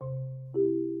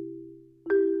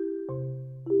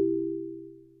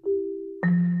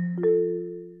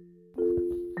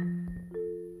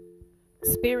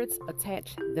Spirits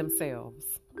attach themselves.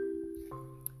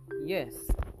 Yes,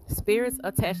 spirits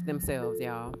attach themselves,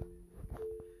 y'all.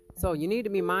 So you need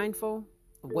to be mindful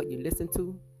of what you listen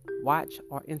to, watch,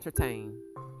 or entertain.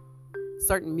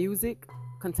 Certain music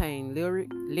contain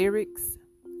lyrics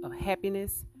of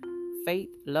happiness, faith,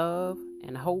 love,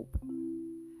 and hope,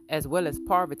 as well as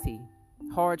poverty,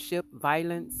 hardship,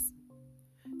 violence.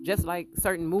 Just like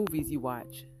certain movies you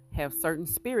watch have certain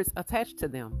spirits attached to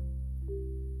them.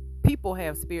 People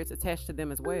have spirits attached to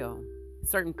them as well.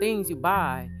 Certain things you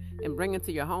buy and bring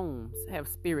into your homes have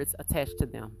spirits attached to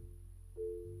them.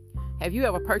 Have you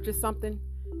ever purchased something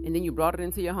and then you brought it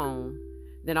into your home,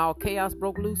 then all chaos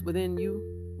broke loose within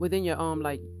you, within your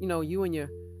you and your,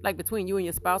 like between you and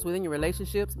your spouse, within your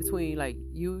relationships, between like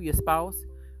you, your spouse,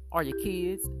 or your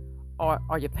kids, or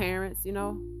your parents,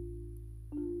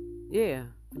 Yeah,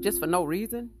 just for no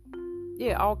reason.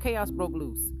 Yeah, all chaos broke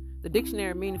loose. The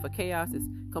dictionary meaning for chaos is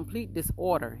complete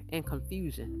disorder and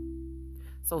confusion.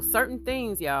 So certain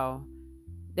things, y'all,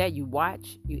 that you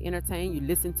watch, you entertain, you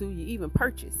listen to, you even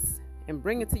purchase and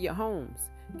bring into your homes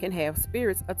can have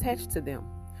spirits attached to them.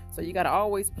 So you got to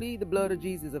always plead the blood of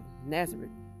Jesus of Nazareth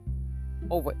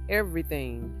over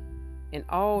everything and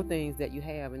all things that you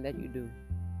have and that you do.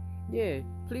 Yeah,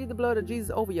 plead the blood of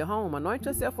Jesus over your home. Anoint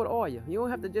yourself with oil. You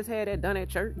don't have to just have that done at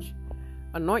church.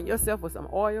 Anoint yourself with some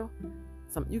oil.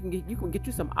 You can get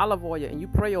you some olive oil and you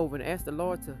pray over and ask the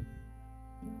Lord to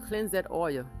cleanse that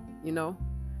oil,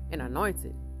 and anoint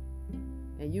it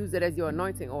and use it as your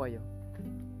anointing oil.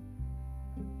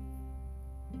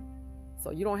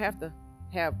 So you don't have to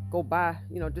go buy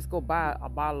a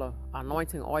bottle of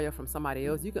anointing oil from somebody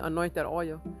else. You can anoint that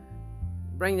oil,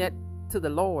 bring that to the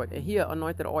Lord, and He'll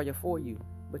anoint that oil for you.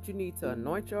 But you need to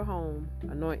anoint your home,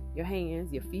 anoint your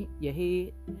hands, your feet, your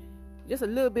head. Just a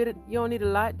little bit. You don't need a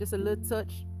lot, just a little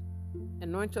touch.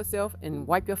 Anoint yourself and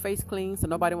wipe your face clean so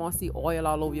nobody won't see oil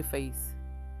all over your face.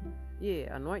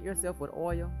 Yeah, anoint yourself with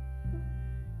oil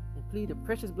and plead the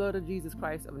precious blood of Jesus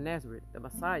Christ of Nazareth, the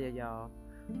Messiah, y'all,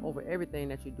 over everything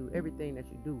that you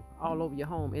do, all over your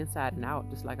home, inside and out,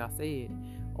 just like I said,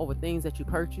 over things that you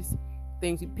purchase,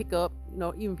 things you pick up,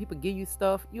 even people give you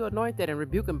stuff, you anoint that and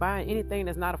rebuke and bind anything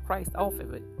that's not of Christ off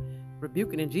of it.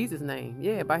 Rebuke it in Jesus' name,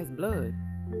 yeah, by His blood,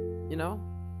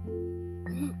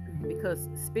 because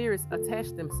spirits attach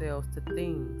themselves to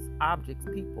things, objects,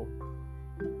 people.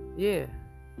 Yeah.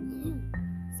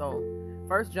 So,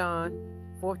 1 John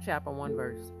 4th chapter 1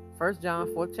 verse. 1 John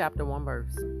 4th chapter 1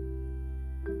 verse.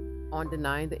 On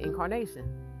denying the incarnation.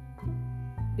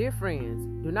 Dear friends,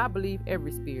 do not believe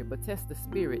every spirit, but test the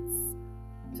spirits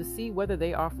to see whether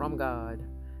they are from God,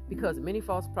 because many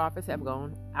false prophets have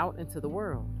gone out into the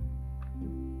world.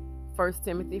 1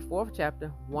 Timothy 4th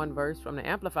chapter 1 verse from the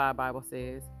Amplified Bible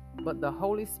says, but the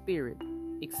Holy Spirit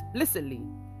explicitly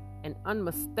and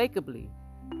unmistakably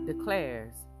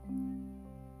declares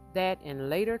that in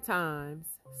later times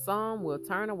some will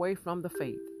turn away from the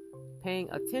faith, paying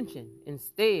attention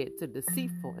instead to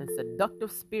deceitful and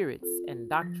seductive spirits and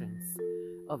doctrines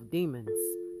of demons.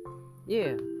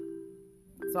 Yeah.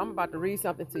 So I'm about to read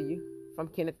something to you from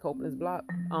Kenneth Copeland's blog.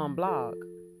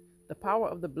 The power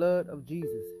of the blood of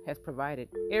Jesus has provided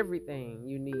everything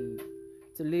you need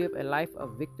to live a life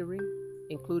of victory,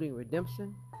 including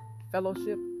redemption,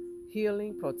 fellowship,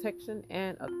 healing, protection,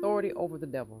 and authority over the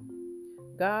devil.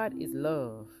 God is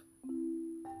love,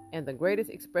 and the greatest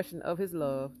expression of His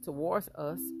love towards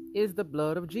us is the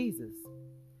blood of Jesus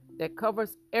that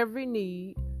covers every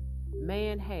need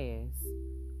man has.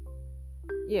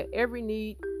 Yeah, every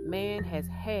need man has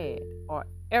had or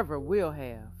ever will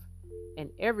have. And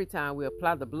every time we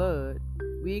apply the blood,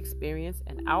 we experience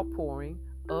an outpouring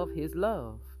of His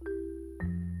love.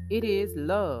 It is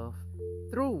love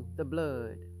through the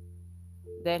blood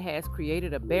that has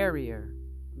created a barrier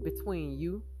between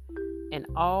you and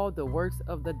all the works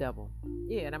of the devil.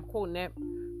 Yeah, and I'm quoting that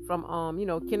from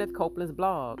Kenneth Copeland's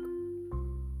blog.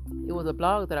 It was a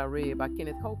blog that I read by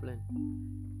Kenneth Copeland.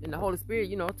 And the Holy Spirit,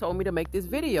 told me to make this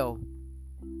video.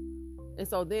 And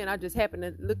so then I just happened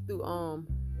to look through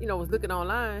was looking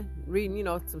online, reading,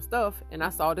 some stuff, and I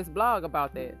saw this blog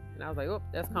about that. And I was like, oh,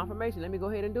 that's confirmation. Let me go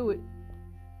ahead and do it.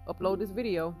 Upload this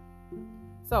video.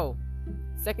 So,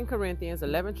 2 Corinthians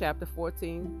 11 chapter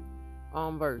 14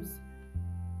 verse.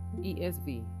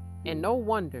 ESV. And no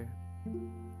wonder,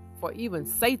 for even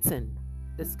Satan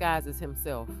disguises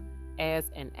himself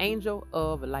as an angel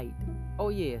of light. Oh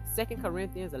yeah, 2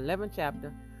 Corinthians 11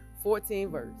 chapter 14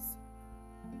 verse.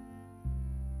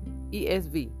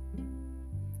 ESV.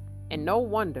 And no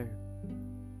wonder,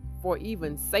 for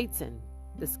even Satan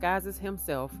disguises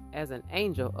himself as an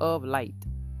angel of light.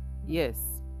 Yes.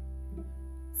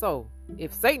 So,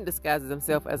 if Satan disguises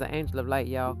himself as an angel of light,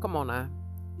 y'all, come on now.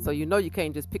 So you know you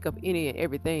can't just pick up any and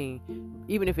everything,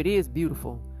 even if it is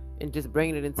beautiful, and just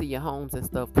bringing it into your homes and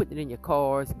stuff, putting it in your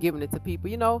cars, giving it to people.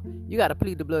 You know, you got to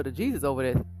plead the blood of Jesus over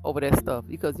that stuff,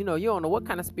 because you know you don't know what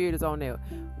kind of spirit is on there,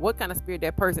 what kind of spirit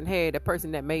that person had, that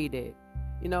person that made that.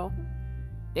 You know,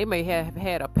 they may have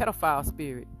had a pedophile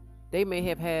spirit, they may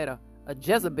have had a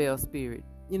Jezebel spirit.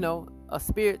 You know, a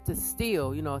spirit to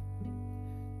steal. You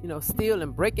know, steal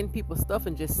and breaking people's stuff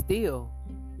and just steal.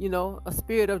 You know, a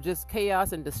spirit of just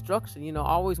chaos and destruction. You know,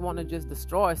 always want to just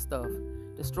destroy stuff.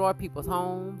 Destroy people's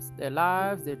homes, their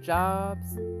lives, their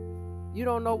jobs. You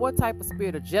don't know what type of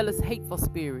spirit, a jealous, hateful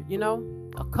spirit, you know,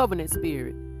 a covenant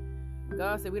spirit.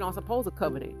 God said we don't suppose a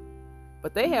covenant.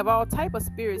 But they have all type of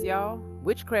spirits, y'all.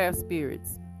 Witchcraft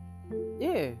spirits.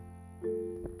 Yeah.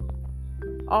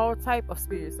 All type of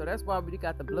spirits. So that's why we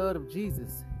got the blood of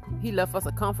Jesus. He left us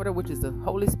a comforter, which is the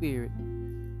Holy Spirit.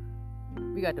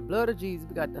 We got the blood of Jesus.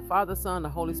 We got the Father, Son, the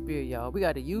Holy Spirit, y'all. We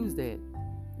got to use that.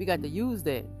 We got to use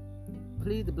that.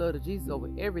 Plead the blood of Jesus over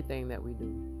everything that we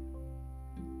do.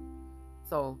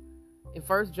 So, in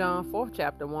 1 John 4th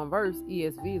chapter, 1 verse,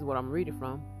 ESV is what I'm reading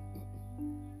from.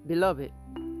 Beloved,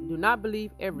 do not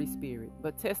believe every spirit,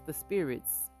 but test the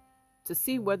spirits to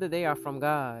see whether they are from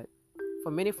God. For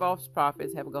many false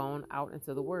prophets have gone out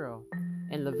into the world.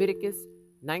 In Leviticus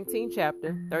 19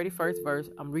 chapter, 31st verse,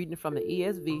 I'm reading from the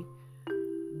ESV.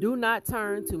 Do not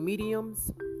turn to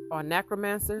mediums or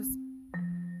necromancers.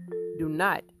 Do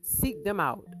not seek them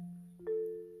out,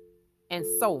 and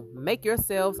so make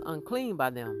yourselves unclean by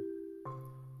them.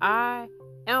 I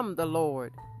am the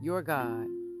Lord your God.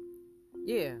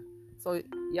 Yeah, so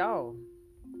y'all,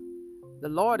 the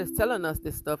Lord is telling us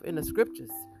this stuff in the scriptures.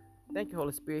 Thank you,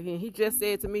 Holy Spirit. He just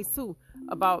said to me too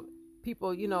about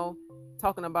people, you know,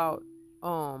 talking about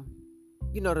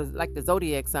you know, like the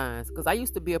zodiac signs. Because I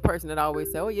used to be a person that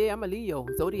always say, oh yeah, I'm a Leo,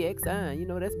 zodiac sign. You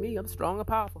know, that's me. I'm strong and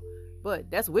powerful.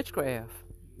 But that's witchcraft,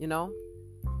 you know.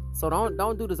 So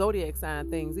don't do the zodiac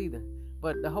sign things either.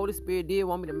 But the Holy Spirit did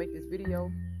want me to make this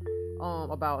video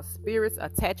about spirits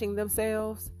attaching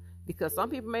themselves, because some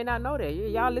people may not know that.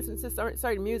 Y'all listen to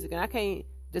certain music, and I can't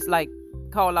just like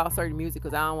call out certain music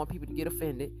because I don't want people to get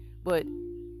offended. But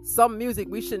some music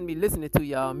we shouldn't be listening to,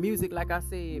 y'all. Music, like I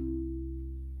said,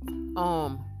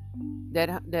 little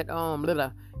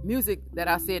music that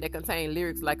I said that contain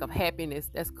lyrics like of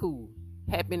happiness, that's cool.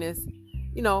 Happiness,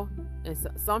 you know, and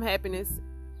some happiness,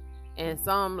 and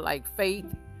some like faith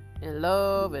and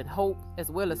love and hope, as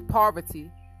well as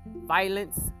poverty,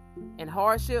 violence, and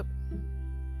hardship.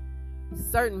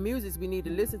 Certain musics we need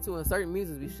to listen to, and certain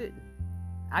musics we shouldn't.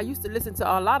 I used to listen to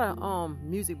a lot of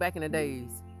music back in the days,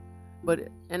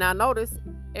 and I noticed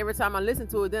every time I listen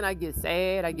to it, then I get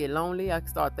sad, I get lonely, I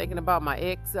start thinking about my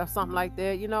ex or something like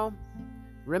that, you know,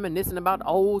 reminiscing about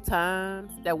old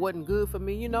times that wasn't good for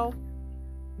me, you know.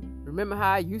 Remember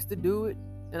how I used to do it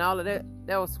and all of that.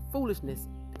 That was foolishness,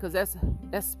 because that's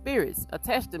spirits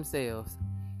attach themselves.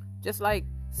 Just like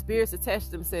spirits attach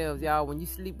themselves, y'all, when you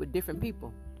sleep with different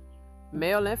people.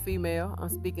 Male and female, I'm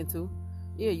speaking to.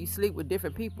 Yeah, you sleep with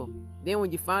different people. Then when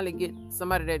you finally get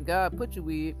somebody that God put you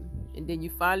with, and then you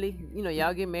finally, you know,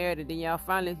 y'all get married, and then y'all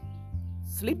finally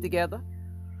sleep together,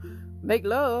 make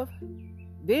love,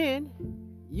 then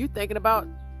you thinking about,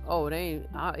 oh, they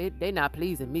not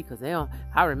pleasing me because they don't.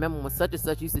 I remember when such and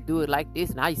such used to do it like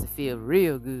this, and I used to feel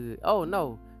real good. Oh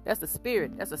no, that's the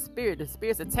spirit. That's a spirit. The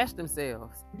spirits attach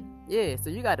themselves. Yeah, so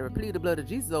you got to plead the blood of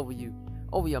Jesus over you,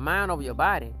 over your mind, over your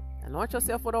body. Anoint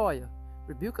yourself with oil.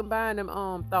 Rebuke and bind them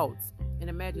thoughts and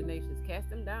imaginations. Cast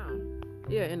them down.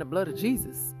 Yeah, in the blood of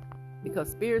Jesus,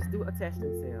 because spirits do attach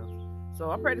themselves.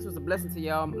 So I pray this was a blessing to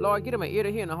y'all. Lord, give them an ear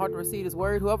to hear and a heart to receive this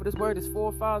word. Whoever this word is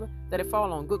for, Father, that it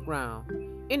fall on good ground.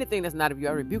 Anything that's not of you,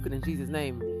 I rebuke it in Jesus'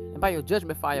 name. And by your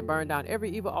judgment fire, burn down every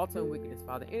evil altar and wickedness,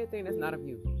 Father. Anything that's not of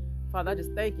you. Father, I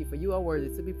just thank you for you are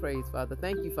worthy to be praised, Father.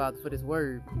 Thank you, Father, for this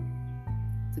word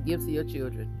to give to your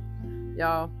children.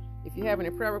 Y'all, if you have any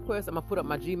prayer requests, I'm going to put up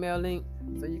my Gmail link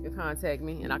so you can contact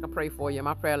me and I can pray for you.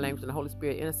 My prayer language and the Holy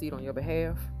Spirit intercede on your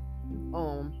behalf.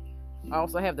 I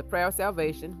also have the prayer of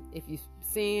salvation. If you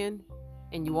sin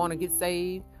and you want to get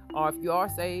saved, or if you are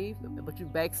saved but you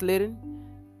backslidden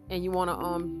and you want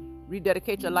to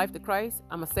rededicate your life to Christ,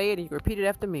 I'm going to say it and you can repeat it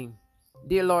after me.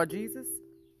 Dear Lord Jesus,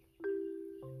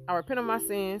 I repent of my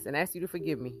sins and ask you to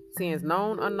forgive me. Sins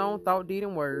known, unknown, thought, deed,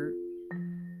 and word.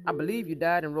 I believe you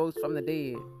died and rose from the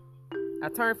dead. I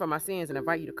turn from my sins and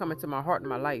invite you to come into my heart and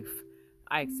my life.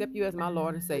 I accept you as my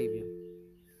Lord and Savior.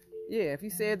 Yeah, if you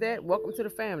said that, welcome to the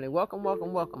family. Welcome,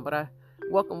 welcome, welcome. But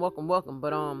welcome.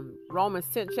 But Romans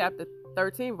 10 chapter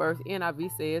 13 verse,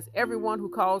 NIV says, everyone who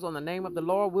calls on the name of the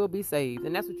Lord will be saved.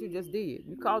 And that's what you just did.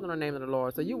 You called on the name of the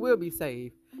Lord, so you will be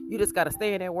saved. You just got to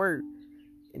stay in that word.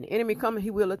 And the enemy coming,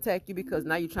 he will attack you because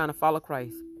now you're trying to follow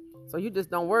Christ. So you just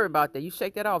don't worry about that. You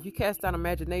shake that off. You cast down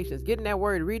imaginations. Get in that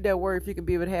word. Read that word if you can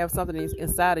be able to have something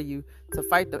inside of you to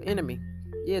fight the enemy.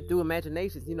 Yeah, through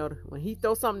imaginations. You know, when he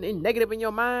throws something negative in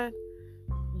your mind,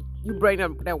 you bring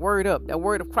that word up. That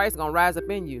word of Christ is going to rise up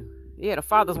in you. Yeah, the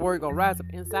Father's word going to rise up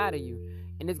inside of you.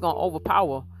 And it's going to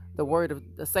overpower the word of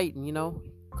Satan, you know.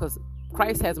 Because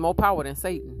Christ has more power than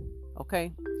Satan.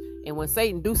 Okay? And when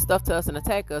Satan do stuff to us and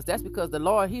attack us, that's because the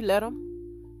Lord, he let him.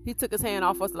 He took his hand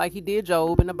off us like he did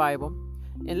Job in the Bible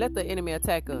and let the enemy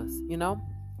attack us, you know.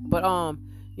 But,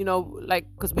 you know, like,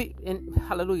 because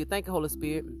hallelujah, thank you, Holy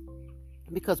Spirit,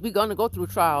 because we're going to go through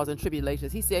trials and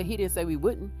tribulations. He said he didn't say we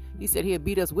wouldn't. He said he'd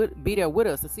be there with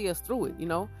us to see us through it, you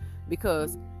know,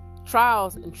 because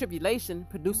trials and tribulation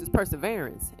produces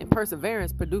perseverance, and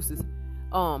perseverance produces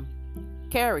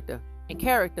character, and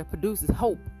character produces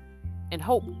hope, and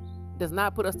hope does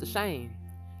not put us to shame.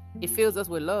 It fills us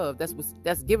with love.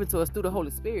 That's given to us through the Holy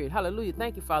Spirit. Hallelujah.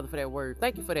 Thank you, Father, for that word.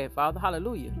 Thank you for that, Father.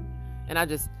 Hallelujah. And I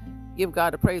just give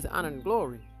God the praise, honor, and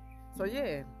glory. So,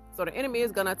 yeah. So the enemy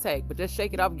is going to attack, but just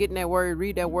shake it off, get in that word,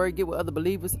 read that word, get with other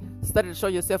believers, study to show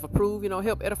yourself approved, you know,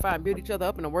 help edify and build each other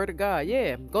up in the word of God.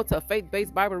 Yeah. Go to a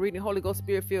faith-based Bible reading, Holy Ghost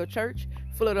Spirit-filled church,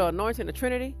 full of the anointing, the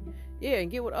Trinity. Yeah. And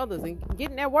get with others and get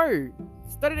in that word.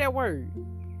 Study that word.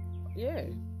 Yeah.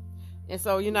 And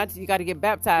so, you got to get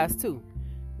baptized too.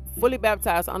 Fully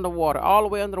baptized underwater, all the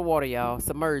way under the water, y'all.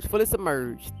 Submerged, fully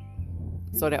submerged.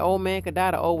 So that old man could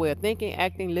die, the old way of thinking,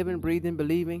 acting, living, breathing,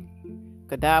 believing,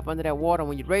 could die up under that water.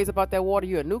 When you raise up out that water,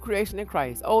 you're a new creation in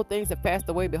Christ. Old things have passed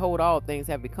away. Behold, all things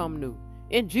have become new.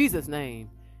 In Jesus' name.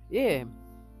 Yeah.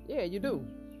 Yeah, you do.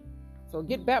 So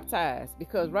get baptized,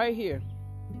 because right here,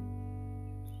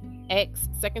 Acts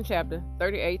 2nd chapter,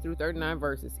 38 through 39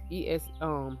 verses.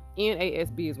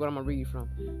 NASB is what I'm going to read from.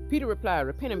 Peter replied,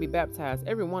 repent and be baptized,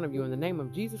 every one of you, in the name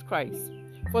of Jesus Christ,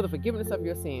 for the forgiveness of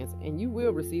your sins, and you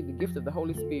will receive the gift of the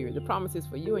Holy Spirit. The promise is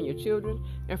for you and your children,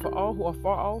 and for all who are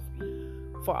far off,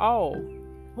 for all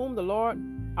whom the Lord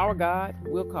our God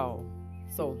will call.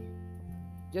 So,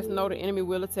 just know the enemy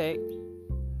will attack.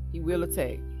 He will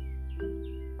attack.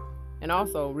 And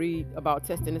also read about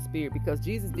testing the spirit, because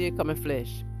Jesus did come in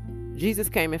flesh. Jesus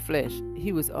came in flesh.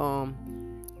 He was,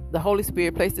 the Holy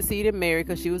Spirit placed the seed in Mary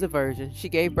because she was a virgin. She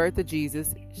gave birth to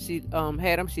Jesus. She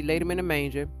had him. She laid him in a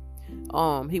manger.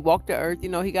 He walked the earth. You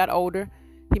know, he got older.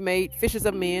 He made fishers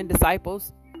of men,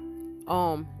 disciples,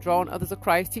 drawing others to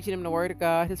Christ, teaching them the word of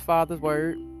God, his Father's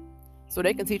word, so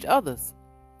they can teach others.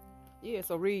 Yeah,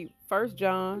 so read 1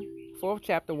 John 4th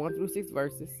chapter 1 through 6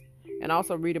 verses, and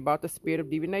also read about the spirit of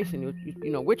divination,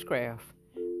 you know, witchcraft.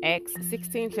 Acts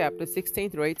 16 chapter 16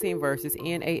 through 18 verses,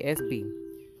 NASB.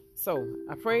 So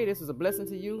I pray this was a blessing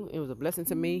to you. It was a blessing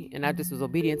to me, and I just was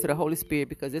obedient to the Holy Spirit,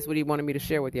 because this is what he wanted me to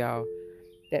share with y'all.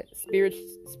 That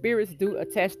spirits do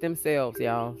attach themselves,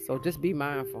 y'all. So just be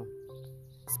mindful.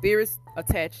 Spirits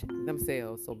attach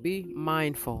themselves, so be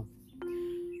mindful.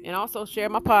 And also share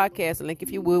my podcast link, if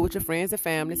you would, with your friends and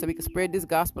family, so we can spread this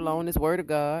gospel on, this word of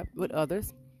God, with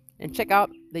others. And check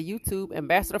out the YouTube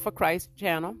Ambassador for Christ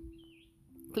channel.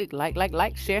 Click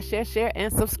like, share,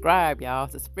 and subscribe, y'all,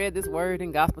 to spread this word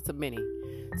and gospel to many,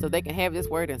 so they can have this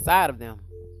word inside of them.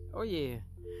 Oh, yeah.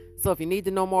 So if you need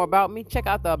to know more about me, check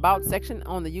out the About section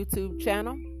on the YouTube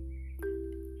channel,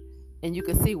 and you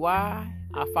can see why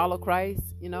I follow Christ,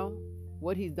 you know,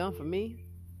 what he's done for me.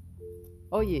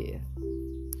 Oh, yeah.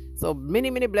 So many,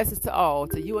 many blessings to all,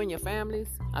 to you and your families.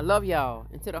 I love y'all.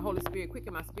 And to the Holy Spirit,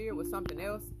 quicken my spirit with something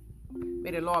else.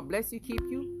 May the Lord bless you, keep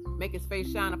you, make his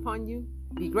face shine upon you,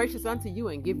 be gracious unto you,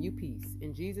 and give you peace.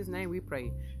 In Jesus' name we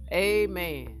pray.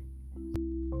 Amen.